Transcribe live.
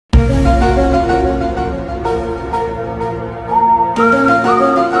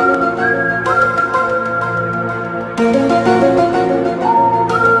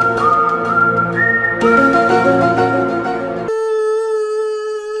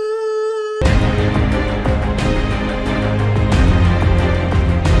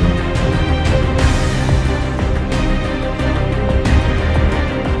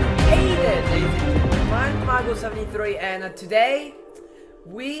Outtro73, and today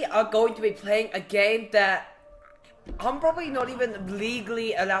we are going to be playing a game that I'm probably not even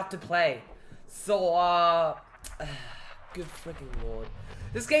legally allowed to play. So, good freaking lord.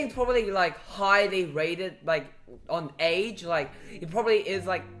 This game's probably like highly rated, like on age, like it probably is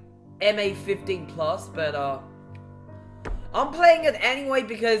like MA 15 plus, but I'm playing it anyway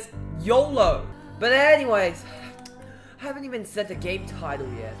because YOLO. But anyways, I haven't even set the game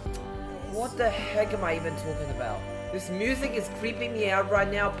title yet. What the heck am I even talking about? This music is creeping me out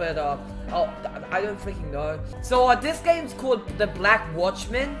right now, but I don't freaking know. So this game's called the Black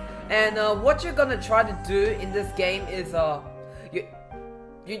Watchmen, and what you're gonna try to do in this game is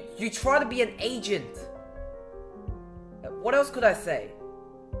you try to be an agent. What else could I say?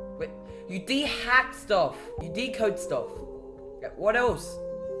 Wait, you de-hack stuff, you decode stuff. What else?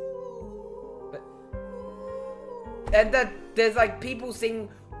 And then there's like people singing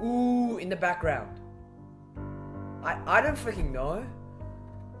 "ooh" in the background. I don't freaking know.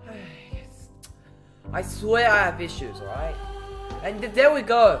 I swear I have issues, alright? And there we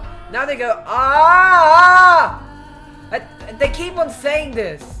go. Now they go ah! They keep on saying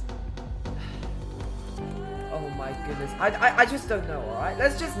this. Oh my goodness. I just don't know, alright?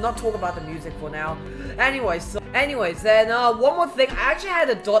 Let's just not talk about the music for now. Anyways, then one more thing. I actually had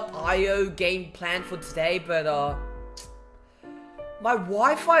a .io game planned for today, but my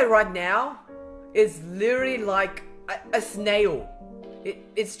Wi-Fi right now is literally like a snail.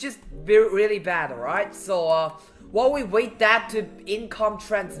 It's just really bad, alright? So, while we wait that to income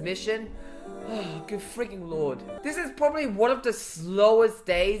transmission, oh, good freaking lord. This is probably one of the slowest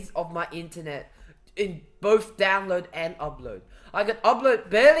days of my internet in both download and upload. I can upload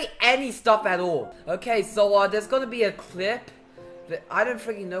barely any stuff at all. Okay, so, there's gonna be a clip that I don't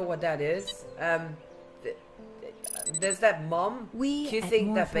freaking know what that is. There's that mom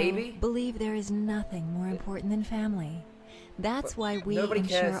kissing that baby. Believe there is nothing more important than family. That's why we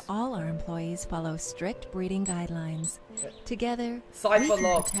ensure all our employees follow strict breeding guidelines. Together, we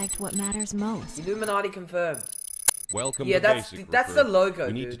can protect what matters most. Illuminati confirmed. Welcome to Basic that's the logo,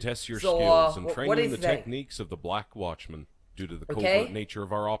 We need to test your skills and train you in the techniques of the Black Watchmen. Due to the covert nature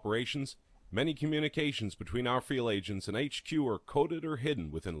of our operations, many communications between our field agents and HQ are coded or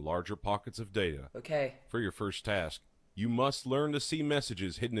hidden within larger pockets of data. Okay. For your first task, you must learn to see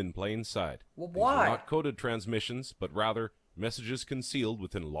messages hidden in plain sight. Well, why? These are not coded transmissions, but rather messages concealed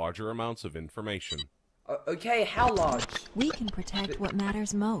within larger amounts of information. Okay, how large? We can protect what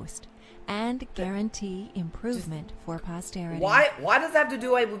matters most and guarantee improvement for posterity. Why does that have to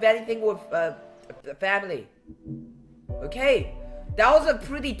do with anything with family? Okay, that was a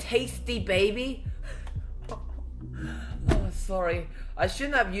pretty tasty baby. Oh, sorry. I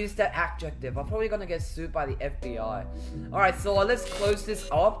shouldn't have used that adjective. I'm probably gonna get sued by the FBI. Alright, so let's close this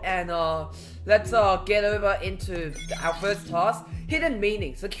up and let's get over into our first task. Hidden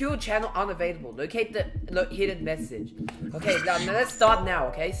meaning. Secure channel unavailable. Locate the hidden message. Okay, now let's start now,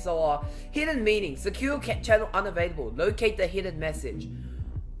 okay? So, hidden meaning. Secure channel unavailable. Locate the hidden message.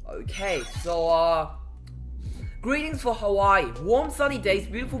 Okay, so, greetings for Hawaii. Warm sunny days,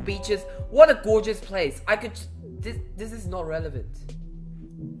 beautiful beaches. What a gorgeous place. I could... This is not relevant.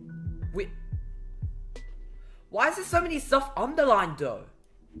 Why is there so many stuff underlined though?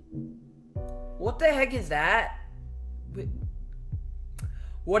 What the heck is that?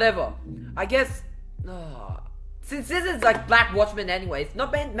 Whatever. I guess... since this is like Black Watchmen anyway, it's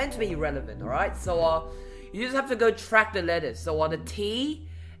not meant to be irrelevant, alright? So, you just have to go track the letters. So, the T,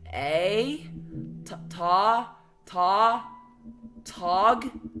 A, target,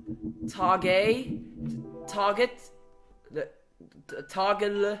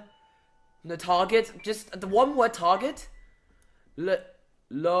 just the one word target.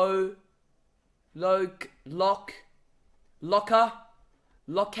 Locker,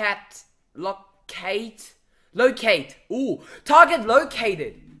 locate. Ooh, target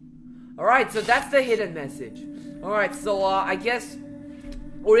located. Alright, so that's the hidden message. Alright, so I guess,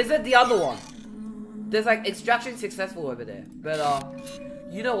 or is it the other one? There's like extraction successful over there, but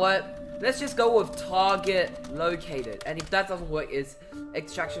you know what? Let's just go with target located, and if that doesn't work, is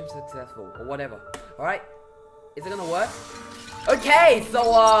extraction successful or whatever. All right, is it gonna work? Okay,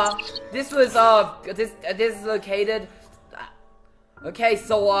 so this was this is located. Okay,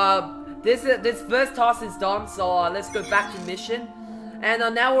 so this first task is done. So let's go back to mission, and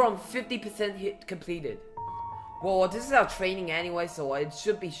now we're on 50% hit completed. Well, this is our training anyway, so it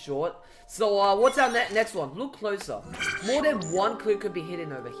should be short. So, what's our next one? Look closer. More than one clue could be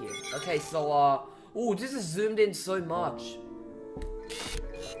hidden over here. Okay, so, ooh, this is zoomed in so much.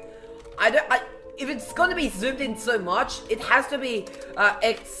 If it's gonna be zoomed in so much, it has to be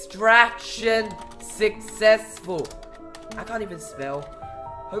extraction successful. I can't even spell.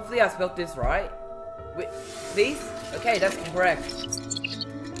 Hopefully I spelled this right. Wait, please? Okay, that's correct.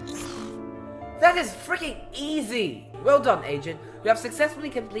 That is freaking easy. Well done, Agent. You have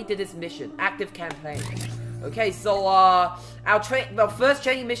successfully completed this mission. Active campaign. Okay, so our first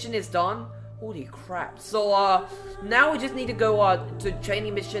training mission is done. Holy crap. So now we just need to go to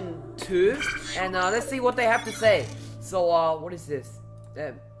training mission 2 and let's see what they have to say. So what is this?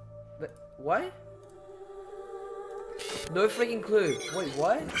 What? No freaking clue. Wait,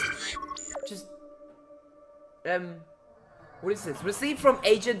 what? Just what is this? Received from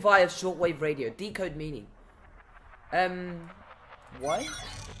agent via shortwave radio. Decode meaning. What?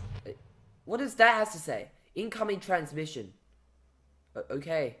 What does that have to say? Incoming transmission.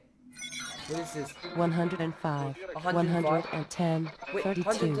 Okay. What is this? 105, 110, wait,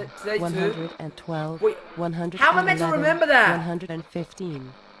 32, 112, wait, 111, how am I meant to remember that?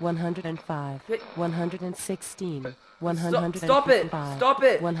 115, 105, wait. 116, 155, Stop it! Stop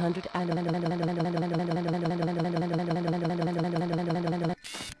it! 100.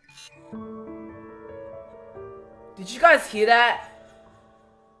 Did you guys hear that?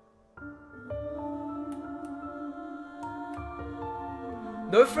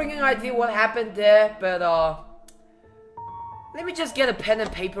 No freaking idea what happened there, but let me just get a pen and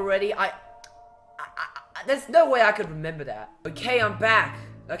paper ready. There's no way I could remember that. Okay, I'm back.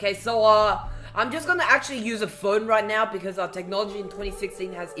 Okay, so I'm just gonna actually use a phone right now because our technology in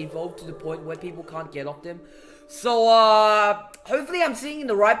 2016 has evolved to the point where people can't get off them. So hopefully I'm sitting in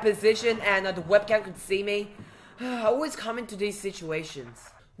the right position and the webcam can see me. I always come into these situations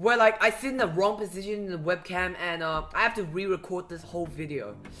where like I sit in the wrong position in the webcam and I have to re-record this whole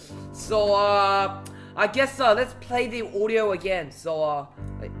video. So I guess let's play the audio again. So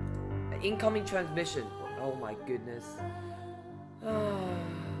incoming transmission. Oh my goodness.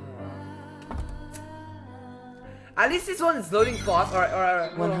 At least this one is loading fast.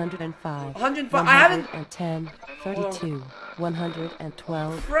 Alright. 105. 105. I haven't. 110, 32,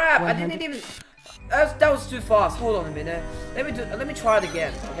 112. Crap! I didn't even. That was too fast. Hold on a minute. Let me try it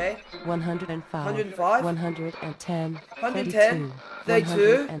again. Okay. 105. 105. 110. 110.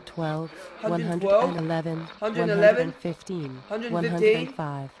 32. 112. 111. 115. 115.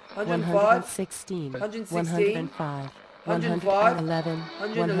 105. 116. 105. 111.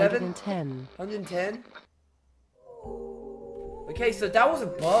 110. 110. Okay, so that was a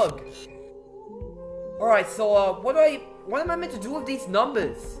bug. Alright, so what am I meant to do with these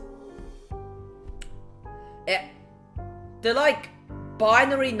numbers? They're like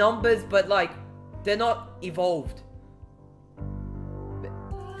binary numbers, but like they're not evolved.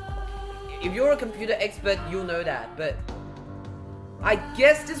 If you're a computer expert, you'll know that, but I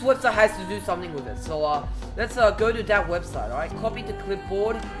guess this website has to do something with it. So let's go to that website. Alright, copy to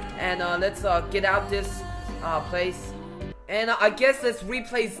clipboard and let's get out this place. And I guess let's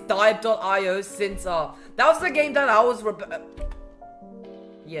replace dive.io since that was the game that I was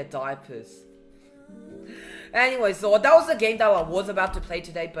yeah, diapers. Anyway, so that was the game that I was about to play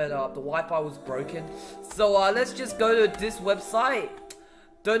today, but the Wi-Fi was broken. So let's just go to this website.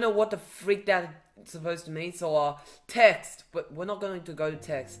 Don't know what the freak that's supposed to mean. So text, but we're not going to go to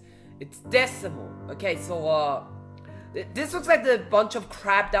text. It's decimal. Okay, so this looks like the bunch of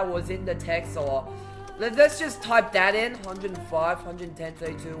crap that was in the text. So let's just type that in. 105, 110,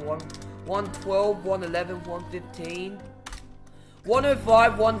 32, 112, 111, 115.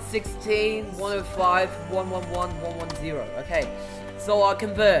 105, 116, 105, 111, 110. Okay, so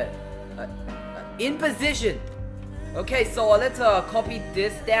convert. In position. Okay, so let's copy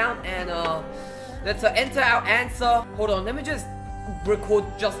this down and let's enter our answer. Hold on, let me just record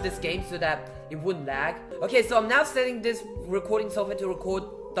just this game so that it wouldn't lag. Okay, so I'm now setting this recording software to record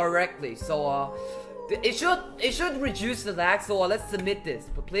directly. So it should reduce the lag. So let's submit this,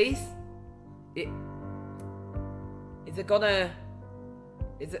 but please. Is it gonna?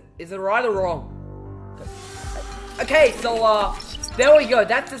 Is it right or wrong? Okay, so there we go.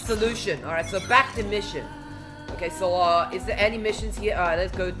 That's the solution. All right, so back to mission. Okay, so is there any missions here? All right,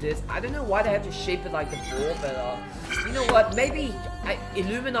 let's go to this. I don't know why they have to shape it like the ball, but you know what? Maybe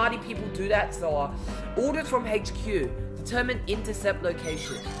Illuminati people do that. So orders from HQ determine intercept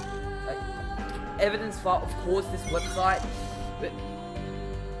location. Evidence file, of course, this website. But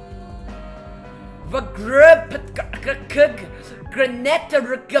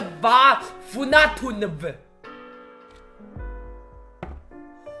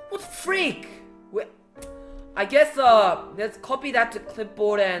what freak? I guess let's copy that to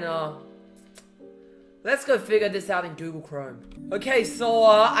clipboard and let's go figure this out in Google Chrome. Okay, so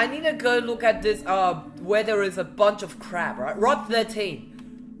I need to go look at this where there is a bunch of crap, right? Rod 13.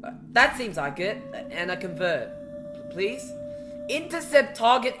 That seems like it. And a convert. Please. Intercept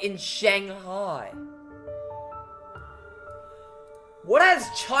target in Shanghai. What has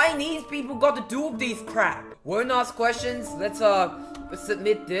Chinese people got to do with these crap? Won't ask questions. Let's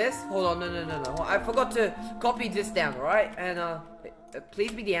submit this. Hold on, no. I forgot to copy this down, alright? And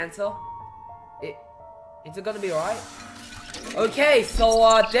please be the answer. Is it gonna be alright? Okay,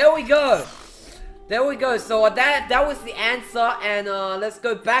 so there we go. There we go. So that was the answer, and let's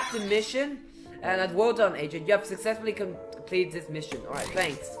go back to mission. And well done, agent. You have successfully completed this mission. Alright,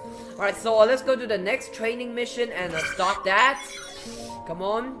 thanks. Alright, so let's go to the next training mission and start that. Come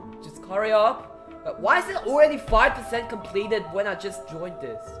on, just hurry up. Why is it already 5% completed when I just joined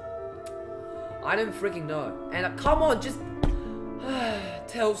this? I don't freaking know. And come on, just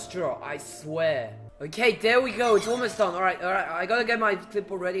Telstra, I swear. Okay, there we go. It's almost done. Alright, I gotta get my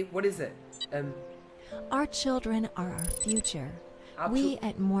clipboard ready. What is it? Our children are our future. We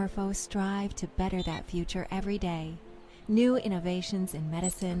at Morpho strive to better that future every day. New innovations in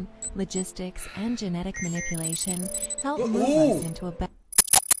medicine, logistics, and genetic manipulation help move us into a better...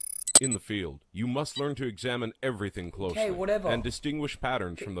 In the field, you must learn to examine everything closely and distinguish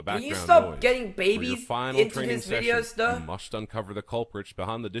patterns from the background noise. Can you stop getting babies into this video, sir? You must uncover the culprits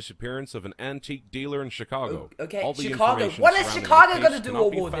behind the disappearance of an antique dealer in Chicago. Okay, all the Chicago. What is Chicago going to do with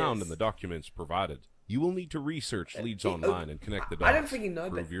all this? Found in the documents provided. You will need to research leads online and connect the dots. I don't freaking know.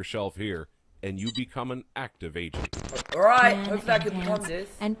 Prove yourself here, and you become an active agent. Alright, hopefully I can become this.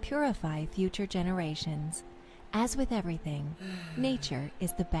 And purify future generations. As with everything, nature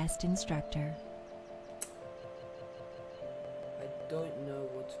is the best instructor. I don't know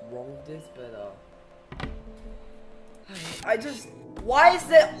what's wrong with this, but I just... Why is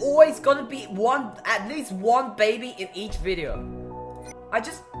there always gonna be at least one baby in each video? I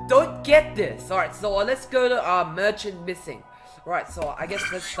just don't get this. Alright, so let's go to merchant missing. Alright, so I guess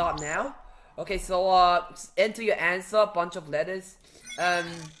let's start now. Okay, so enter your answer, bunch of letters.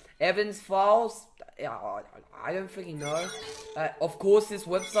 Evidence files. Yeah, I don't freaking know. Of course, this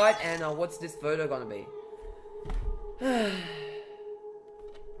website, and what's this photo gonna be?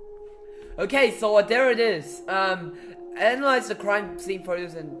 Okay, so there it is. Analyze the crime scene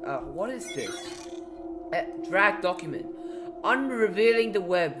photos and what is this? Drag document. Unrevealing the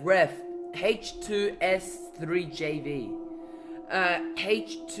web. Ref H2S3JV.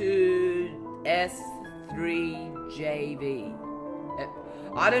 H2S3JV.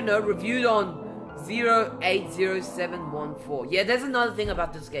 I don't know. Reviewed on 080714. Yeah, there's another thing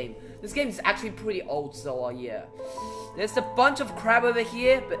about this game. This game is actually pretty old, so yeah. There's a bunch of crap over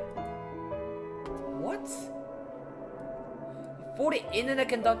here, but what? For the internet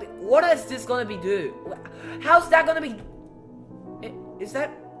conducting, what is this gonna be do? How's that gonna be? Is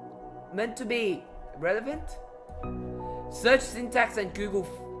that meant to be relevant? Search syntax and Google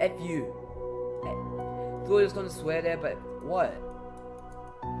FU. Thought I was gonna swear there, but what?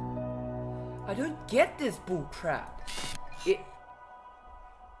 I don't get this bull crap.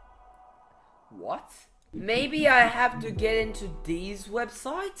 What? Maybe I have to get into these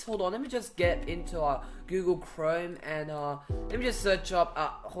websites? Hold on, let me just get into Google Chrome and let me just search up,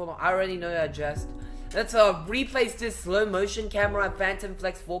 hold on, I already know the address. Let's replace this slow motion camera at Phantom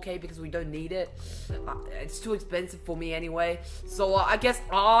Flex 4K because we don't need it. It's too expensive for me anyway. So I guess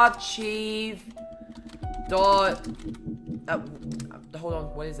archive dot hold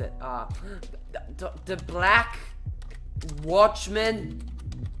on, what is it? The Black Watchmen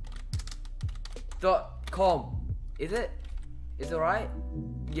 .com. Is it? Is it right?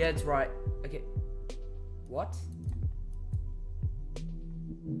 Yeah, it's right. Okay. What?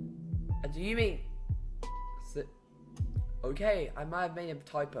 Do you mean? Okay, I might have made a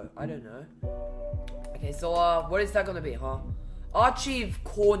typo. I don't know. Okay, so what is that gonna be, huh? Archive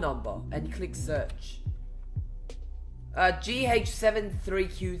core number and click search.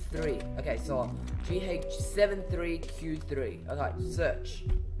 GH73Q3. Okay, so GH73Q3. Okay, search.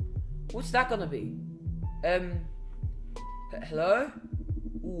 What's that gonna be? Hello?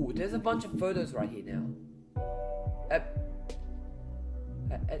 Ooh, there's a bunch of photos right here now.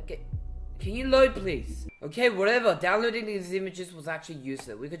 Can you load, please? Okay, whatever. Downloading these images was actually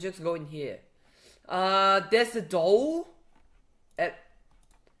useless. We could just go in here. There's a doll.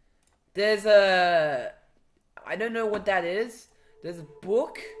 There's a... I don't know what that is. There's a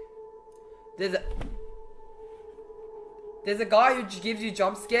book. There's a guy who gives you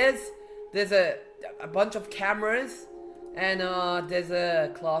jump scares. There's a bunch of cameras. And there's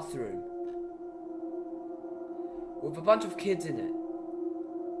a classroom. With a bunch of kids in it.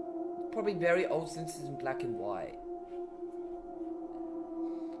 Probably very old since it's in black and white.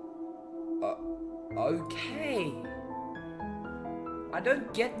 Okay. I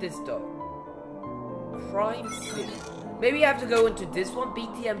don't get this though. Crime City. Maybe I have to go into this one.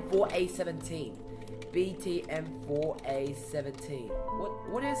 BTM4A17. BTM4A17.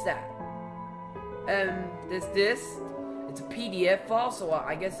 What is that? There's this. It's a PDF file, so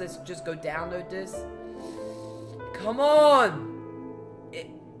I guess let's just go download this. Come on!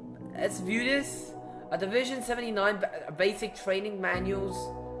 Let's view this. A Division 79 basic training manuals.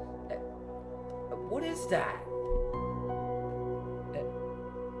 What is that?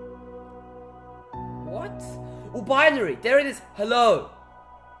 What? Oh, binary. There it is. Hello.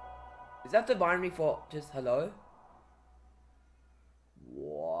 Is that the binary for just hello?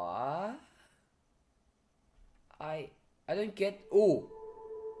 What? I don't get. Oh.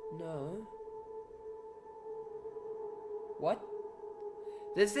 No. What?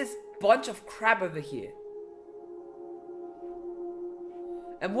 There's this bunch of crap over here.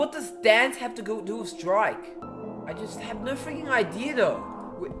 And what does dance have to go do with strike? I just have no freaking idea though.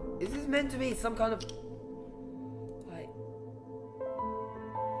 Wait, is this meant to be some kind of...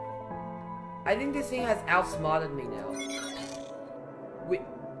 I think this thing has outsmarted me now. Wait.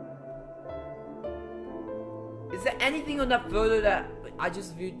 Is there anything on that photo that I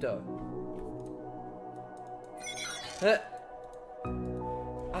just viewed though?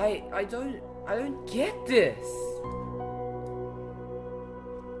 I don't get this.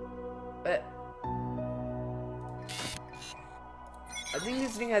 I think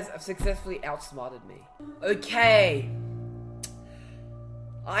this thing has successfully outsmarted me. Okay.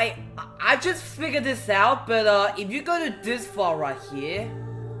 I just figured this out, but if you go to this file right here,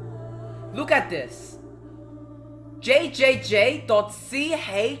 look at this.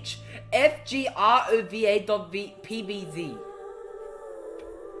 jjj.chfgrova.pbz.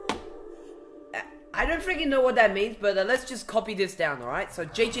 I don't freaking know what that means, but let's just copy this down, alright? So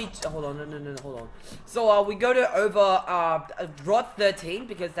hold on, no, hold on. So we go to over rod 13,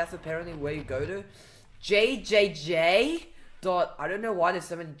 because that's apparently where you go to. jjj. I don't know why there's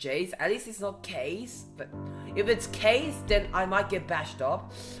so many J's. At least it's not K's. But if it's K's, then I might get bashed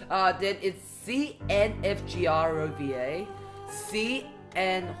up. Then it's CNFGROVA.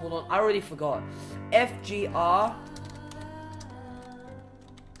 hold on, I already forgot.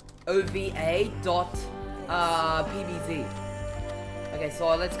 FGROVA.PBZ. Okay,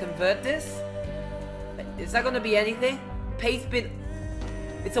 so let's convert this. Is that gonna be anything? Pastebin.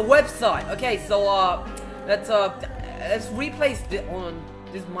 It's a website. Okay, so let's replace this.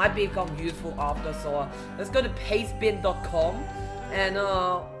 This might become useful after. So let's go to pastebin.com, and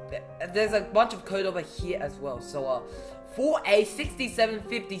there's a bunch of code over here as well. So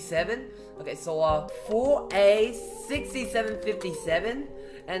 4A6757. Okay, so 4A6757,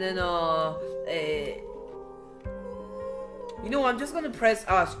 and then you know, I'm just gonna press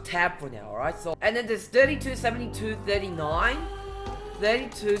tab for now. All right. So and then there's 327239.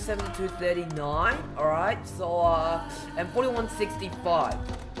 327239. Alright, so and 4165.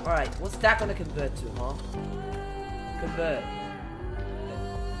 Alright, what's that gonna convert to, huh? Convert.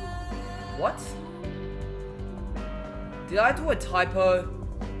 What? Did I do a typo?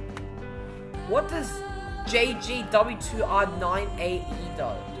 What does JGW2R9AE do?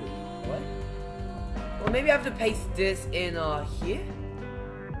 What? Well, maybe I have to paste this in here?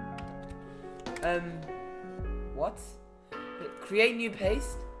 What? Create new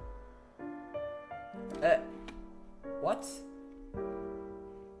paste? What?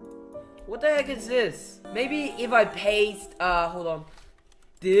 What the heck is this? Maybe if I paste, hold on,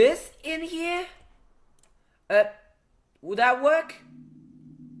 this in here? Would that work?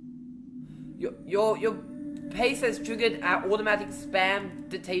 Your paste has triggered automatic spam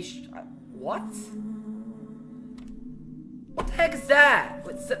detection. What? What the heck is that?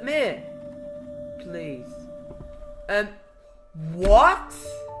 Wait, submit. Please. What?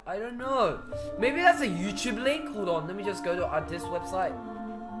 I don't know. Maybe that's a YouTube link. Hold on, let me just go to this website.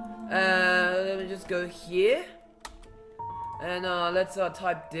 Let me just go here. And let's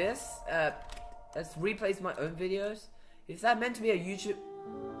type this. Let's replace my own videos. Is that meant to be a YouTube?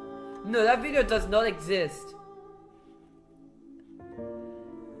 No, that video does not exist.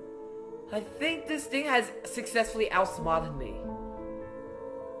 I think this thing has successfully outsmarted me.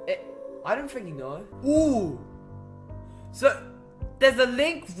 I don't freaking know. Ooh. So, there's a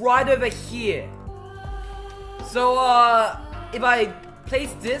link right over here. So, if I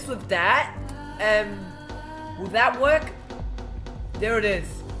place this with that, will that work? There it is.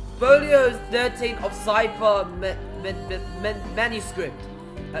 Folio 13 of Cypher manuscript.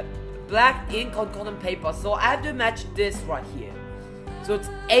 Black ink on cotton paper. So, I have to match this right here. So, it's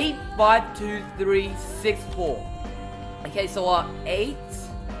 852364. Okay, so, 8.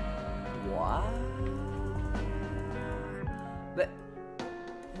 What?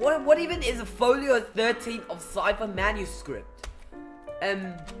 What even is a folio 13 of cipher manuscript?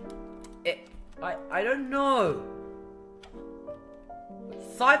 I don't know.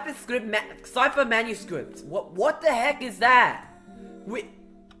 Cipher manuscript. What the heck is that? What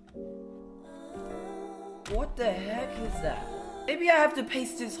the heck is that? Maybe I have to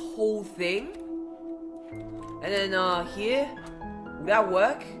paste this whole thing. And then here, would that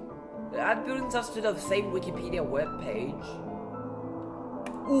work? That brings us to the same Wikipedia webpage.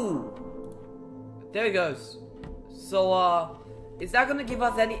 Ooh, there it goes. So is that gonna give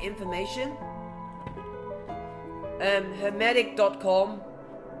us any information? Hermetic.com.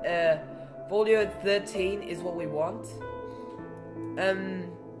 Folio 13 is what we want.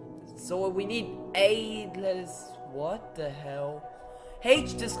 So we need 8 letters. What the hell?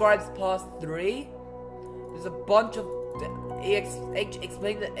 H describes past 3. There's a bunch of H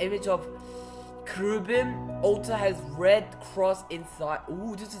explain the image of cherubim. Outtro has red cross inside.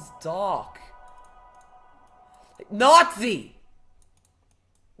 Ooh, this is dark. Nazi.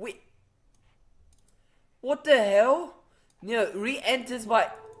 Wait. What the hell? Re-enters by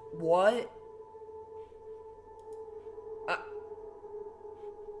what?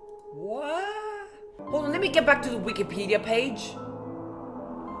 What? Hold on, let me get back to the Wikipedia page.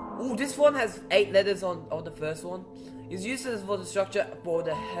 Ooh, this one has 8 letters on the first one. It's used for the structure for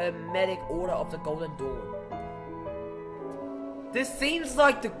the Hermetic Order of the Golden Dawn. This seems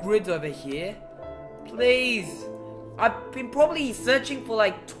like the grid over here. Please. I've been probably searching for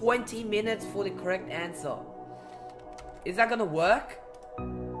like 20 minutes for the correct answer. Is that gonna work?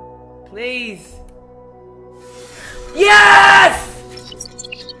 Please. Yes!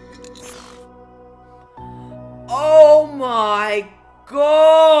 Oh my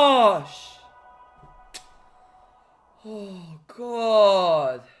gosh! Oh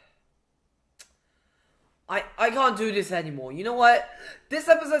god. I can't do this anymore. You know what? This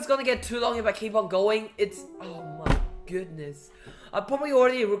episode's gonna get too long if I keep on going. Oh my goodness. I've probably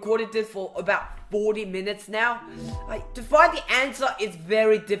already recorded this for about 40 minutes now. To find the answer is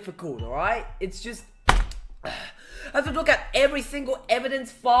very difficult, alright? It's just... I have to look at every single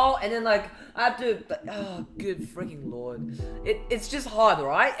evidence file and then like, I have to... Oh, good freaking lord. It's just hard,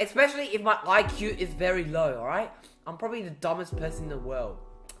 alright? Especially if my IQ is very low, alright? I'm probably the dumbest person in the world.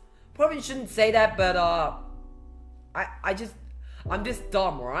 Probably shouldn't say that, but I'm just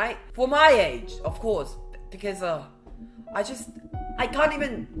dumb, alright? For my age, of course. Because I can't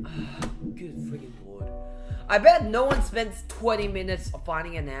even... Good freaking lord. I bet no one spends 20 minutes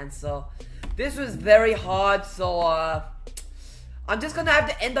finding an answer. This was very hard, so I'm just gonna have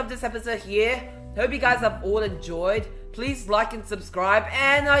to end up this episode here. Hope you guys have all enjoyed. Please like and subscribe,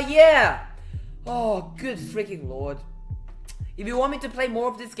 and yeah. Oh, good freaking lord. If you want me to play more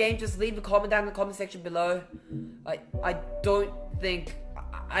of this game, just leave a comment down in the comment section below. I don't think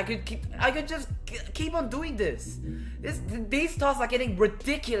I could just keep on doing this. These tasks are getting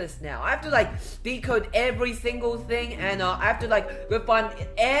ridiculous now. I have to like decode every single thing, and I have to like go find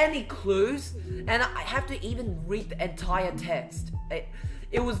any clues, and I have to even read the entire text.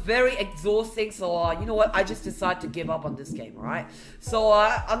 It was very exhausting, so you know what? I just decided to give up on this game, alright? So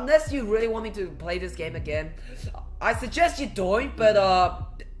unless you really want me to play this game again, I suggest you don't, but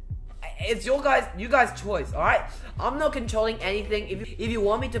it's you guys' choice, alright? I'm not controlling anything. If you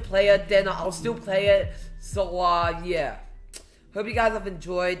want me to play it, then I'll still play it. So yeah. Hope you guys have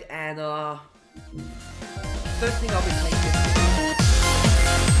enjoyed, and first thing I'll be playing this